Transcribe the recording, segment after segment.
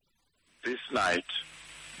This night,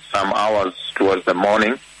 some hours towards the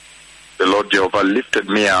morning, the Lord Jehovah lifted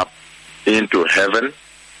me up into heaven.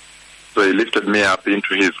 So he lifted me up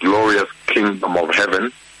into his glorious kingdom of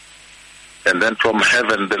heaven. And then from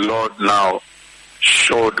heaven, the Lord now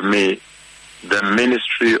showed me the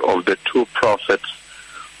ministry of the two prophets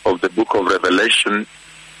of the book of Revelation,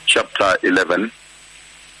 chapter 11.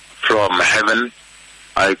 From heaven,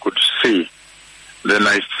 I could see. Then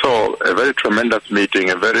I saw a very tremendous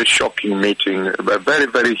meeting, a very shocking meeting, a very,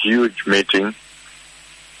 very huge meeting.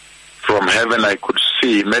 From heaven I could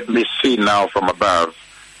see, made me see now from above.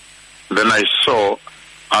 Then I saw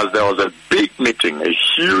as there was a big meeting, a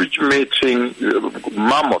huge meeting,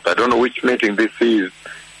 mammoth. I don't know which meeting this is,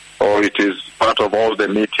 or it is part of all the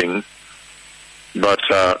meetings. But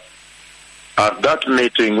at that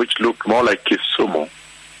meeting, which looked more like Kisumu,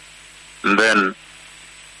 then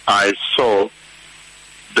I saw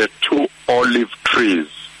the two olive trees.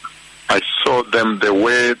 I saw them the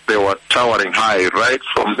way they were towering high, right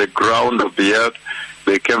from the ground of the earth.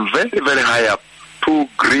 They came very, very high up. Two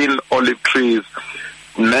green olive trees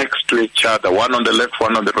next to each other, one on the left,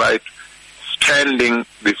 one on the right, standing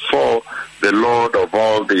before the Lord of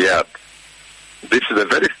all the earth. This is a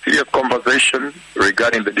very serious conversation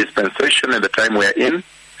regarding the dispensation and the time we are in.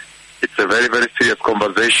 It's a very, very serious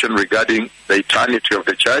conversation regarding the eternity of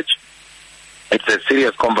the church. It's a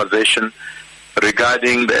serious conversation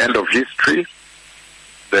regarding the end of history,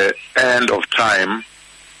 the end of time,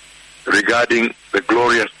 regarding the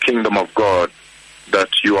glorious kingdom of God that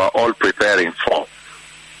you are all preparing for.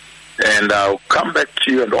 And I'll come back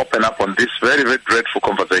to you and open up on this very, very dreadful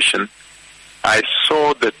conversation. I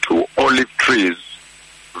saw the two olive trees,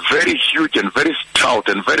 very huge and very stout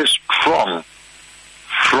and very strong,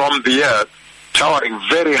 from the earth, towering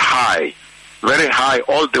very high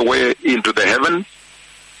all the way into the heavens,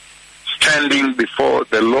 standing before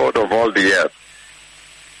the Lord of all the earth.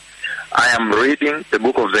 I am reading the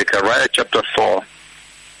book of Zechariah chapter 4,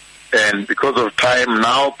 and because of time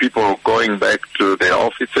now, people are going back to their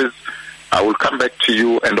offices. I will come back to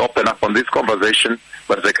you and open up on this conversation.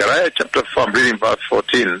 But Zechariah chapter 4, I'm reading verse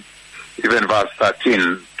 14, even verse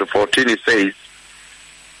 13 to 14, it says,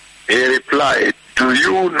 he replied, do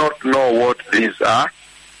you not know what these are?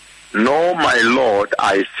 No, my Lord,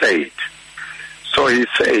 I said. So he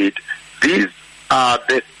said, these are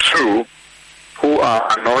the two who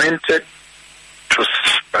are anointed to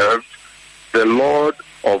serve the Lord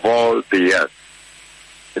of all the earth.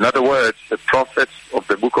 In other words, the prophets of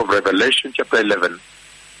the book of Revelation, chapter 11,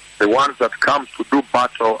 the ones that come to do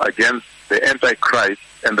battle against the Antichrist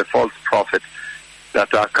and the false prophets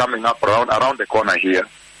that are coming up around the corner here.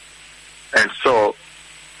 And so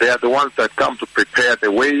they are the ones that come to prepare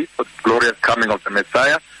the way for the glorious coming of the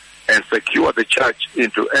Messiah and secure the church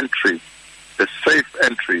into entry, the safe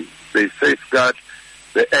entry. They safeguard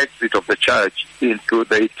the exit of the church into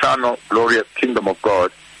the eternal glorious kingdom of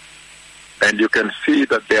God. And you can see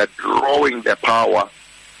that they are drawing their power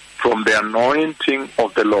from the anointing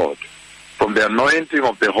of the Lord, from the anointing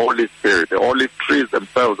of the Holy Spirit. The olive trees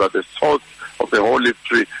themselves are the source of the olive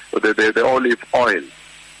tree, the olive oil.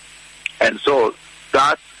 And so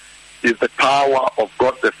that is the power of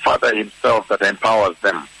God the Father himself that empowers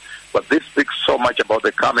them. But this speaks so much about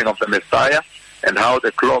the coming of the Messiah and how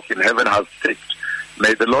the clock in heaven has ticked.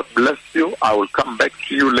 May the Lord bless you. I will come back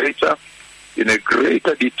to you later in a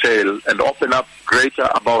greater detail and open up greater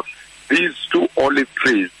about these two olive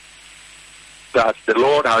trees that the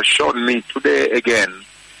Lord has shown me today again,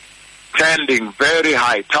 standing very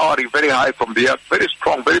high, towering very high from the earth, very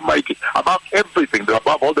strong, very mighty, above everything. They're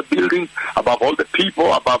above all the buildings, above all the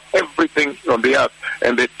people, above everything on the earth,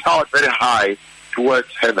 and they towered very high towards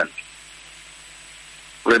heaven.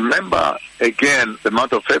 Remember again the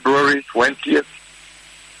month of February 20th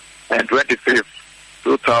and 25th,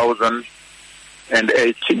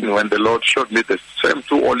 2018, when the Lord showed me the same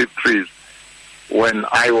two olive trees, when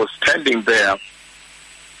I was standing there,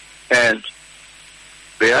 and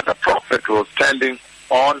the other prophet was standing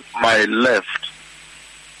on my left,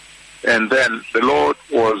 and then the Lord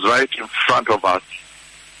was right in front of us.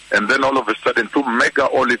 And then all of a sudden, two mega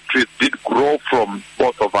olive trees did grow from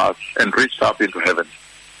both of us and reached up into heaven.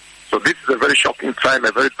 So this is a very shocking time,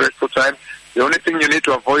 a very dreadful time. The only thing you need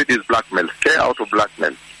to avoid is blackmail. Stay out of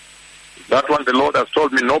blackmail. That one, the Lord has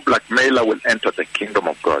told me, no blackmailer will enter the kingdom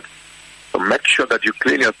of God. So make sure that you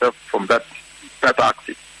clean yourself from that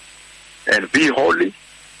axis. And be holy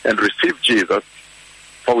and receive Jesus.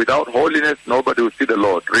 For without holiness, nobody will see the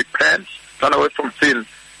Lord. Repent, turn away from sin,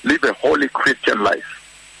 live a holy Christian life.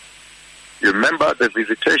 You remember the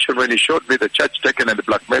visitation when he showed me the church taken and the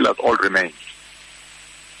blackmailers all remained.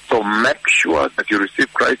 So make sure that you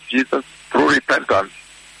receive Christ Jesus true repentance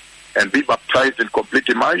and be baptized in complete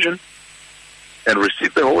immersion and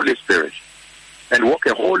receive the Holy Spirit and walk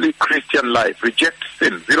a holy Christian life. Reject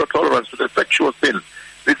sin, zero tolerance to the sexual sin.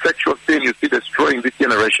 This sexual sin you see destroying this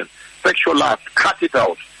generation. Sexual lust, cut it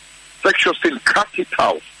out. Sexual sin, cut it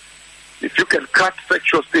out. If you can cut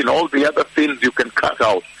sexual sin, all the other sins you can cut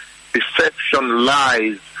out. Deception,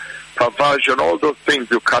 lies, perversion, all those things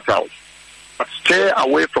you cut out. But stay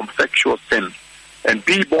away from sexual sin and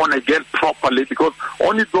be born again properly, because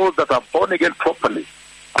only those that are born again properly,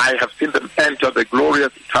 I have seen them enter the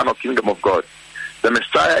glorious eternal kingdom of God. The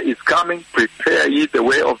Messiah is coming. Prepare ye the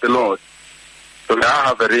way of the Lord.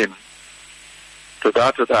 Todah Haverim,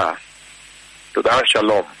 Todah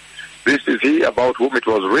Shalom. This is he about whom it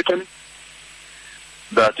was written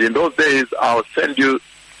that in those days I'll send you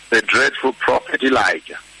the dreadful prophet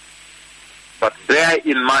Elijah. But bear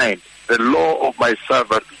in mind the law of my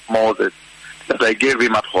servant Moses that I gave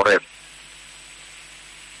him at Horeb.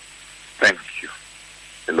 Thank you.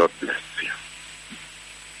 The Lord bless you.